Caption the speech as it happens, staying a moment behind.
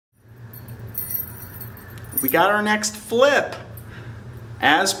we got our next flip.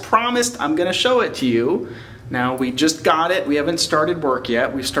 As promised, I'm gonna show it to you. Now, we just got it. We haven't started work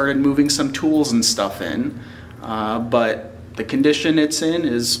yet. We started moving some tools and stuff in, but the condition it's in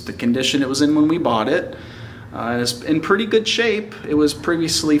is the condition it was in when we bought it. It's in pretty good shape. It was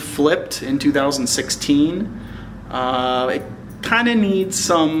previously flipped in 2016. It kind of needs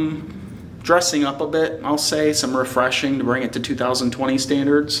some dressing up a bit, I'll say, some refreshing to bring it to 2020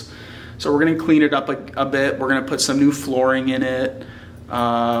 standards. So we're going to clean it up a bit. We're going to put some new flooring in it.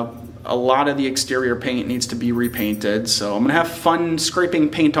 A lot of the exterior paint needs to be repainted, so I'm going to have fun scraping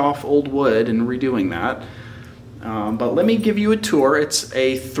paint off old wood and redoing that. But let me give you a tour. It's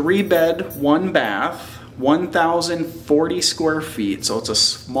a 3-bed, 1-bath, 1,040 square feet, so it's a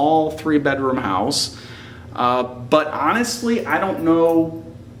small 3-bedroom house. But honestly, I don't know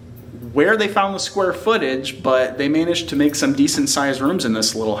where they found the square footage, but they managed to make some decent sized rooms in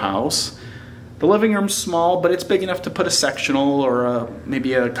this little house. The living room's small, but it's big enough to put a sectional or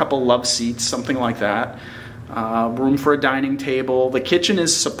maybe a couple love seats, something like that. Room for a dining table. The kitchen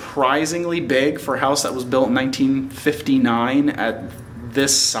is surprisingly big for a house that was built in 1959 at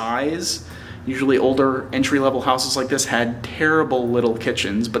this size. Usually older entry-level houses like this had terrible little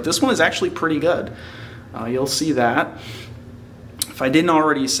kitchens, but this one is actually pretty good. You'll see that. If I didn't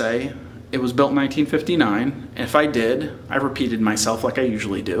already say, it was built in 1959. If I did, I repeated myself like I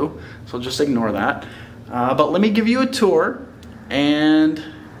usually do, so just ignore that. But let me give you a tour and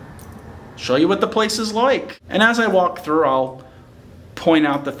show you what the place is like. And as I walk through, I'll point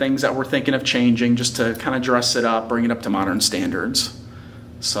out the things that we're thinking of changing just to kind of dress it up, bring it up to modern standards.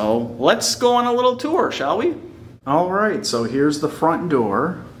 So let's go on a little tour, shall we? All right, so here's the front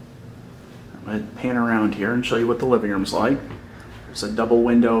door. I'm gonna pan around here and show you what the living room's like. There's a double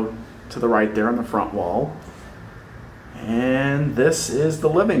window to the right there on the front wall. And this is the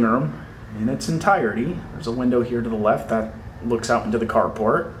living room in its entirety. There's a window here to the left that looks out into the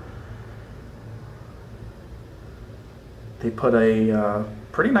carport. They put a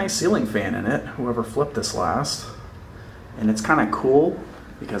pretty nice ceiling fan in it, whoever flipped this last. And it's kind of cool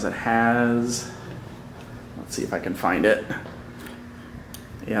because it has, let's see if I can find it.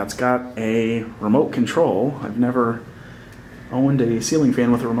 Yeah, it's got a remote control. I've never owned a ceiling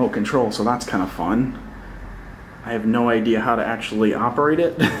fan with a remote control, so that's kind of fun. I have no idea how to actually operate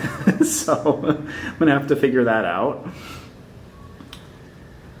it, so I'm gonna have to figure that out.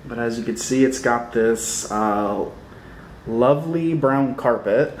 But as you can see, it's got this lovely brown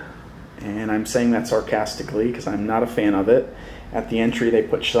carpet, and I'm saying that sarcastically because I'm not a fan of it. At the entry they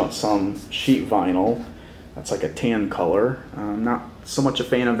put some sheet vinyl that's like a tan color. I'm not so much a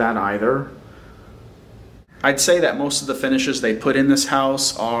fan of that either. I'd say that most of the finishes they put in this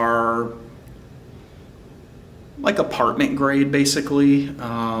house are like apartment grade, basically.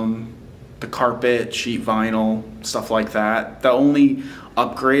 The carpet, sheet vinyl, stuff like that. The only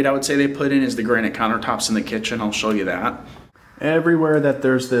upgrade I would say they put in is the granite countertops in the kitchen. I'll show you that. Everywhere that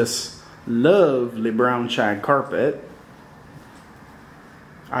there's this lovely brown shag carpet,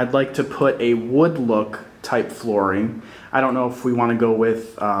 I'd like to put a wood look type flooring. I don't know if we want to go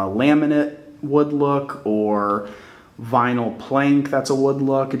with laminate wood look or vinyl plank that's a wood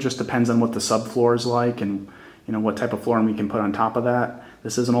look. It just depends on what the subfloor is like and what type of flooring we can put on top of that.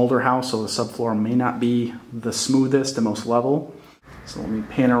 This is an older house, so the subfloor may not be the smoothest and most level. So let me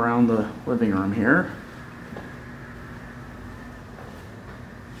pan around the living room here.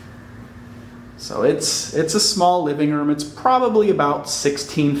 So it's a small living room. It's probably about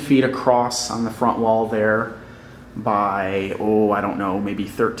 16 feet across on the front wall there by, oh, I don't know, maybe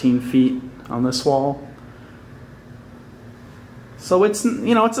 13 feet on this wall. So it's,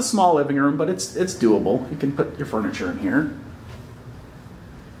 it's a small living room, but it's doable. You can put your furniture in here.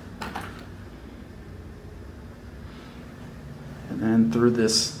 And then through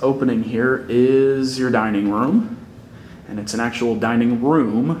this opening here is your dining room. And it's an actual dining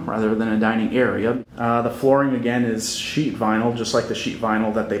room rather than a dining area. The flooring again is sheet vinyl, just like the sheet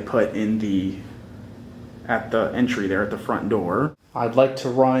vinyl that they put in at the entry there at the front door. I'd like to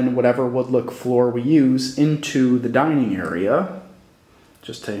run whatever wood look floor we use into the dining area,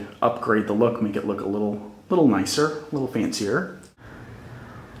 just to upgrade the look, make it look a little nicer, a little fancier.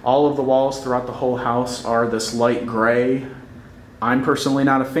 All of the walls throughout the whole house are this light gray. I'm personally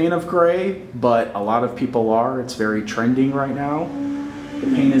not a fan of gray, but a lot of people are. It's very trending right now. The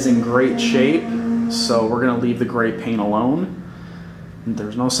paint is in great shape, so we're gonna leave the gray paint alone.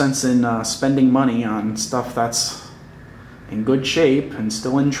 There's no sense in spending money on stuff that's in good shape and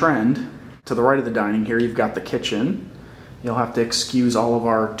still in trend. To the right of the dining here, you've got the kitchen. You'll have to excuse all of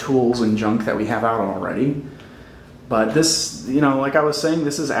our tools and junk that we have out already. But this, like I was saying,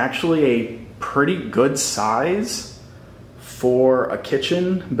 this is actually a pretty good size for a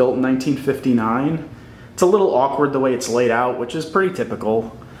kitchen built in 1959. It's a little awkward the way it's laid out, which is pretty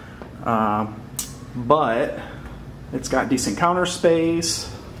typical, but it's got decent counter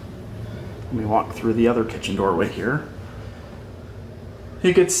space. Let me walk through the other kitchen doorway here.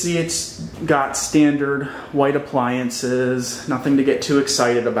 You can see it's got standard white appliances, nothing to get too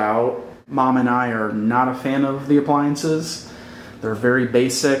excited about. Mom and I are not a fan of the appliances. They're very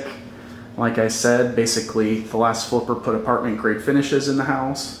basic. Like I said, basically the last flipper put apartment grade finishes in the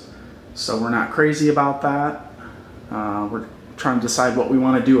house, so we're not crazy about that. We're trying to decide what we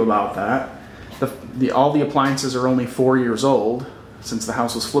want to do about that. All the appliances are only 4 years old since the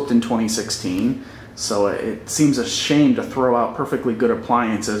house was flipped in 2016. So it seems a shame to throw out perfectly good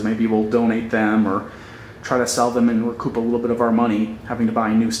appliances. Maybe we'll donate them or try to sell them and recoup a little bit of our money having to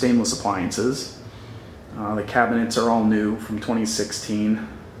buy new stainless appliances. The cabinets are all new from 2016.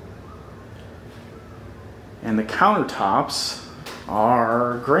 And the countertops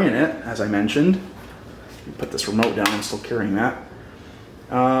are granite, as I mentioned. You put this remote down, I'm still carrying that.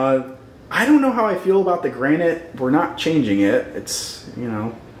 I don't know how I feel about the granite. We're not changing it. It's, you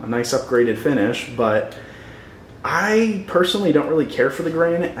know, a nice upgraded finish, but I personally don't really care for the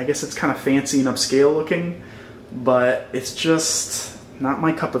granite. I guess it's kind of fancy and upscale looking, but it's just not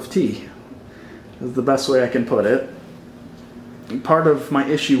my cup of tea, is the best way I can put it. And part of my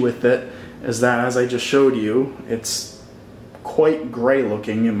issue with it is that, as I just showed you, it's quite gray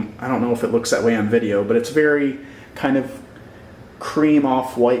looking, and I don't know if it looks that way on video, but it's very kind of cream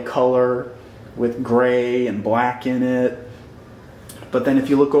off-white color with gray and black in it. But then if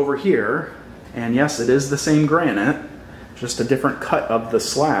you look over here, and yes, it is the same granite, just a different cut of the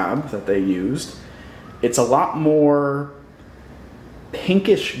slab that they used, it's a lot more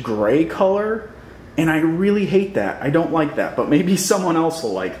pinkish gray color, and I really hate that. I don't like that, but maybe someone else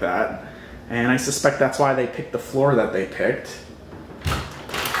will like that. And I suspect that's why they picked the floor that they picked,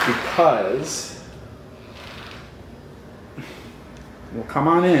 because, well, come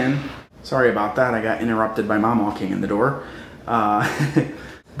on in. Sorry about that, I got interrupted by Mom walking in the door.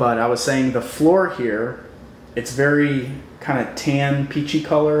 But I was saying the floor here, it's very kind of tan, peachy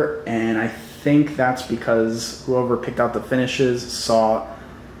color, and I think that's because whoever picked out the finishes saw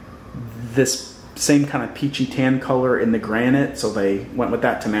this same kind of peachy tan color in the granite, so they went with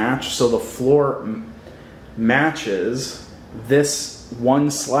that to match. So the floor matches this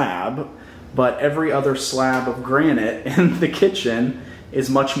one slab, but every other slab of granite in the kitchen is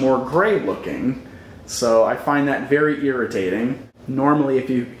much more gray looking. So I find that very irritating. Normally,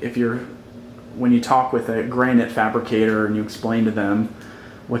 when you talk with a granite fabricator and you explain to them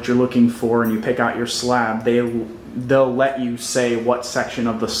what you're looking for and you pick out your slab, they'll let you say what section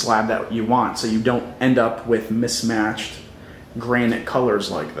of the slab that you want, so you don't end up with mismatched granite colors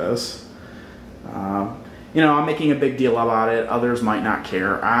like this. You know, I'm making a big deal about it. Others might not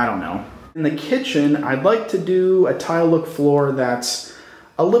care. I don't know. In the kitchen, I'd like to do a tile look floor that's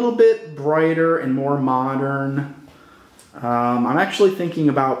a little bit brighter and more modern. I'm actually thinking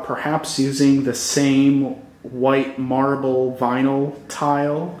about perhaps using the same white marble vinyl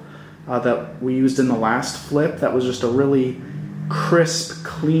tile that we used in the last flip. That was just a really crisp,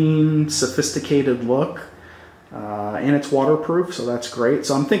 clean, sophisticated look. And it's waterproof, so that's great.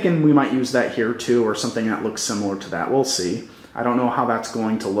 So I'm thinking we might use that here too, or something that looks similar to that. We'll see. I don't know how that's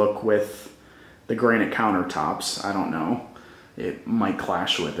going to look with the granite countertops. I don't know. It might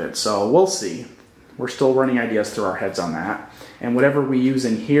clash with it, so we'll see. We're still running ideas through our heads on that. And whatever we use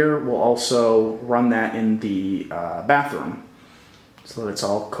in here, we'll also run that in the bathroom, so that it's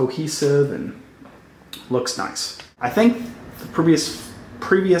all cohesive and looks nice. I think the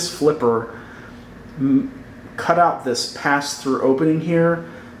previous flipper cut out this pass-through opening here,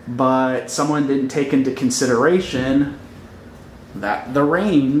 but someone didn't take into consideration that the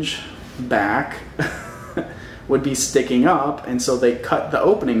range back would be sticking up, and so they cut the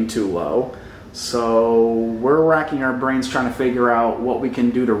opening too low. So we're racking our brains trying to figure out what we can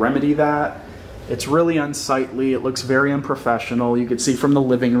do to remedy that. It's really unsightly. It looks very unprofessional. You can see from the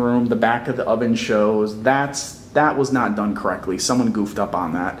living room, the back of the oven shows. That was not done correctly. Someone goofed up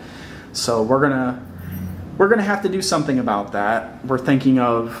on that. So we're gonna have to do something about that. We're thinking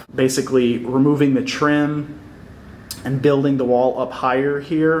of basically removing the trim and building the wall up higher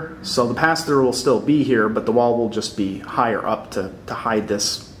here. So the pass-through will still be here, but the wall will just be higher up to hide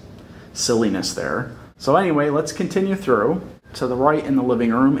this silliness there. So anyway, let's continue through. To the right in the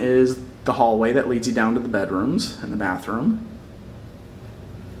living room is the hallway that leads you down to the bedrooms and the bathroom.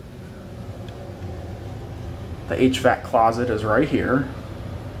 The HVAC closet is right here.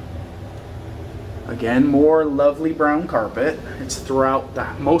 Again, more lovely brown carpet. It's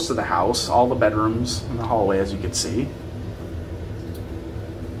throughout most of the house, all the bedrooms and the hallway, as you can see.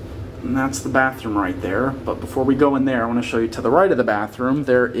 And that's the bathroom right there. But before we go in there, I want to show you to the right of the bathroom,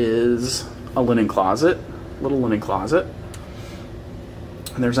 there is a linen closet, little linen closet.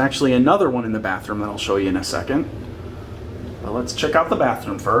 And there's actually another one in the bathroom that I'll show you in a second. But let's check out the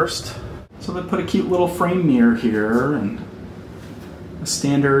bathroom first. So they put a cute little frame mirror here and a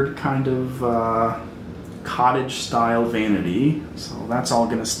standard kind of cottage style vanity. So that's all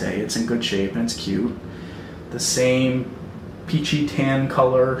gonna stay. It's in good shape and it's cute. The same peachy tan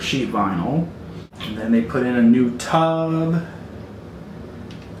color sheet vinyl. And then they put in a new tub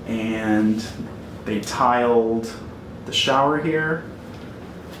and they tiled the shower here.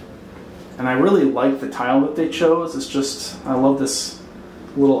 And I really like the tile that they chose. It's just, I love this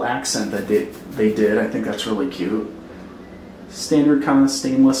little accent that they did. I think that's really cute. Standard kind of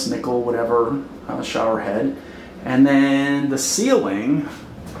stainless nickel, whatever, shower head. And then the ceiling.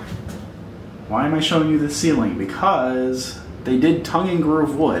 Why am I showing you the ceiling? Because they did tongue and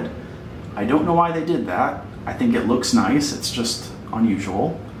groove wood. I don't know why they did that. I think it looks nice. It's just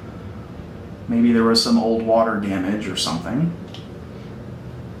unusual. Maybe there was some old water damage or something.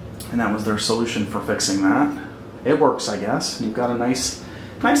 And that was their solution for fixing that. It works, I guess. You've got a nice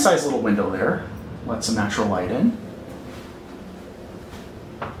size little window there. Let some natural light in.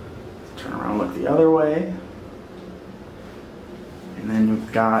 Turn around, look the other way. And then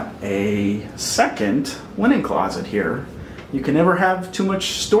you've got a second linen closet here. You can never have too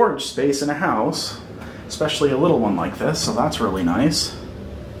much storage space in a house, especially a little one like this, so that's really nice.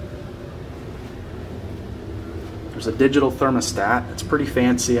 There's a digital thermostat. It's pretty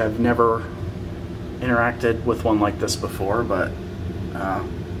fancy. I've never interacted with one like this before, but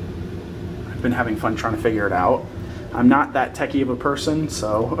I've been having fun trying to figure it out. I'm not that techie of a person,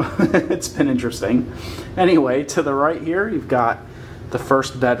 so it's been interesting. Anyway, to the right here, you've got the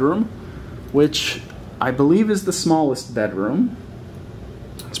first bedroom, which I believe is the smallest bedroom.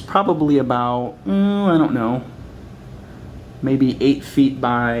 It's probably about, I don't know, maybe 8 feet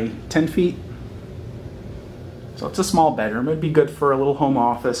by 10 feet. So it's a small bedroom. It'd be good for a little home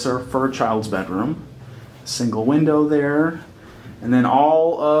office or for a child's bedroom. Single window there. And then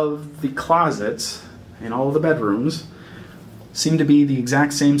all of the closets in all of the bedrooms seem to be the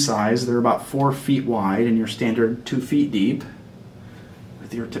exact same size. They're about 4 feet wide and your standard 2 feet deep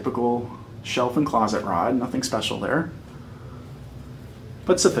with your typical shelf and closet rod. Nothing special there,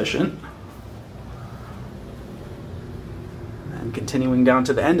 but sufficient. And continuing down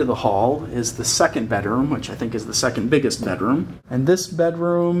to the end of the hall is the second bedroom, which I think is the second biggest bedroom. And this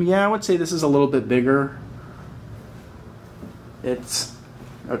bedroom, yeah, I would say this is a little bit bigger. It's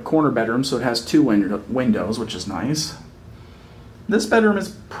a corner bedroom, so it has 2 windows, which is nice. This bedroom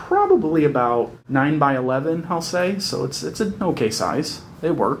is probably about 9 by 11, I'll say, so it's an okay size.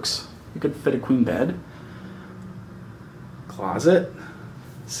 It works. You could fit a queen bed. Closet,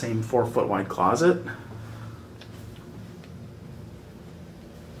 same 4 foot wide closet.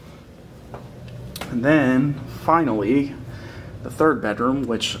 And then, finally, the third bedroom,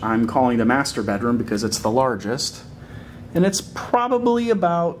 which I'm calling the master bedroom because it's the largest. And it's probably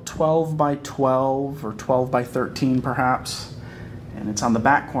about 12 by 12 or 12 by 13 perhaps. And it's on the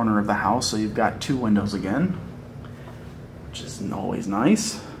back corner of the house, so you've got 2 windows again, which is always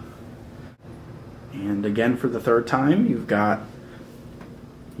nice. And again, for the third time, you've got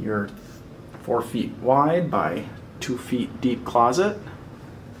your 4 feet wide by 2 feet deep closet.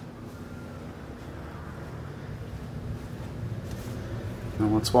 Now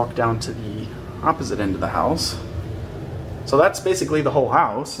let's walk down to the opposite end of the house. So that's basically the whole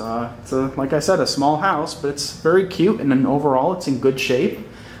house. It's like I said, a small house, but it's very cute, and then overall it's in good shape.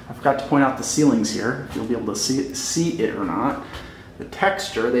 I forgot to point out the ceilings here, if you'll be able to see it or not. The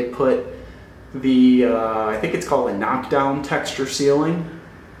texture, they put the, I think it's called a knockdown texture ceiling.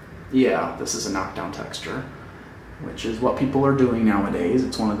 Yeah, this is a knockdown texture, which is what people are doing nowadays.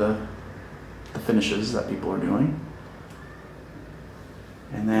 It's one of the finishes that people are doing.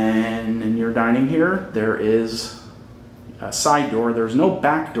 And then in your dining here, there is a side door. There's no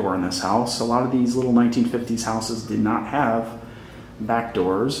back door in this house. A lot of these little 1950s houses did not have back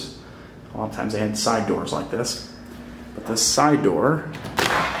doors. A lot of times they had side doors like this. But this side door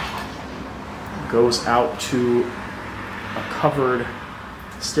goes out to a covered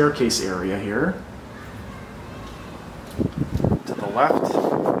staircase area here. To the left.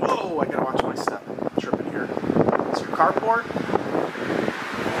 Whoa, I gotta watch my step. I'm tripping here. It's your carport.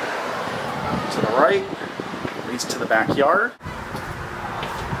 To the right, leads to the backyard.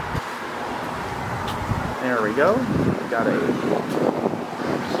 There we go. We've got a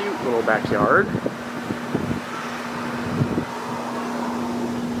cute little backyard.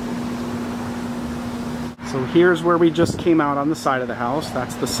 So here's where we just came out on the side of the house.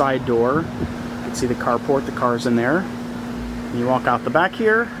 That's the side door. You can see the carport, the car's in there. And you walk out the back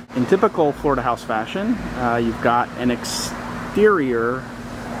here. In typical Florida house fashion, you've got an exterior,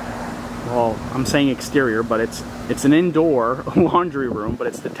 well, I'm saying exterior, but it's an indoor laundry room, but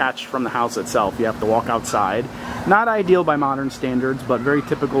it's detached from the house itself. You have to walk outside. Not ideal by modern standards, but very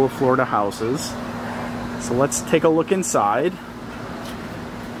typical of Florida houses. So let's take a look inside.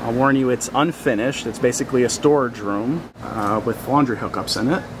 I'll warn you, it's unfinished. It's basically a storage room with laundry hookups in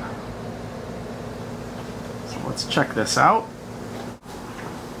it. So let's check this out.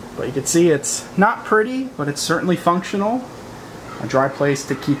 But you can see it's not pretty, but it's certainly functional. A dry place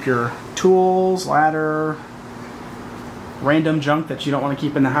to keep your tools, ladder, random junk that you don't want to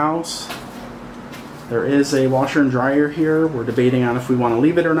keep in the house. There is a washer and dryer here. We're debating on if we want to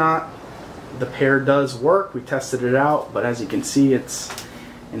leave it or not. The pair does work. We tested it out, but as you can see, it's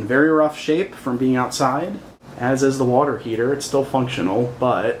in very rough shape from being outside. As is the water heater. It's still functional,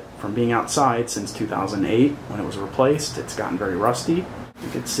 but from being outside since 2008 when it was replaced, it's gotten very rusty. You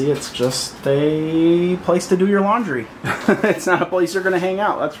can see it's just a place to do your laundry. It's not a place you're going to hang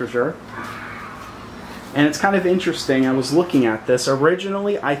out, that's for sure. And it's kind of interesting, I was looking at this.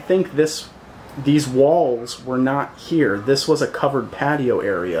 Originally, I think these walls were not here. This was a covered patio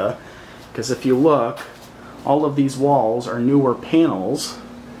area, because if you look, all of these walls are newer panels,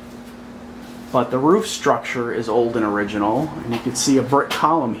 but the roof structure is old and original. And you can see a brick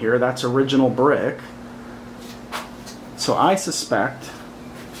column here, that's original brick. So I suspect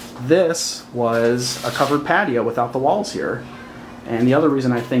this was a covered patio without the walls here. And the other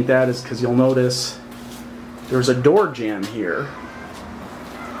reason I think that is because you'll notice there's a door jamb here.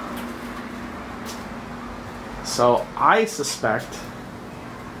 So I suspect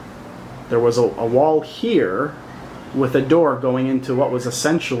there was a wall here with a door going into what was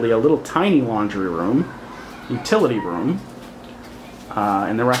essentially a little tiny laundry room, utility room,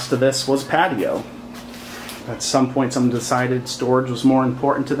 and the rest of this was patio. At some point someone decided storage was more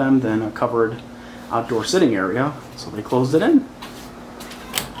important to them than a covered outdoor sitting area, so they closed it in.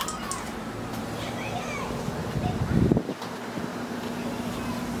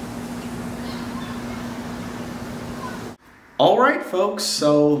 Alright folks,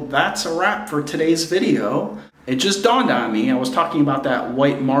 so that's a wrap for today's video. It just dawned on me, I was talking about that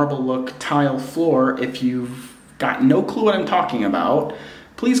white marble look tile floor. If you've got no clue what I'm talking about,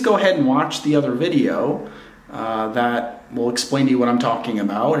 please go ahead and watch the other video. That will explain to you what I'm talking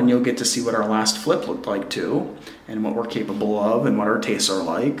about, and you'll get to see what our last flip looked like too, and what we're capable of, and what our tastes are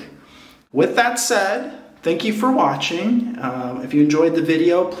like. With that said, thank you for watching. If you enjoyed the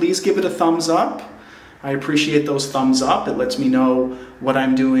video, please give it a thumbs up. I appreciate those thumbs up. It lets me know what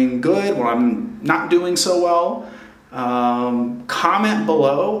I'm doing good, what I'm not doing so well. Comment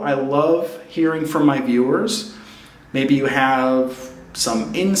below. I love hearing from my viewers. Maybe you have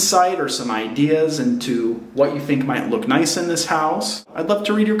some insight or some ideas into what you think might look nice in this house. I'd love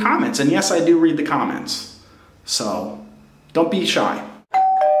to read your comments, and yes, I do read the comments. So don't be shy.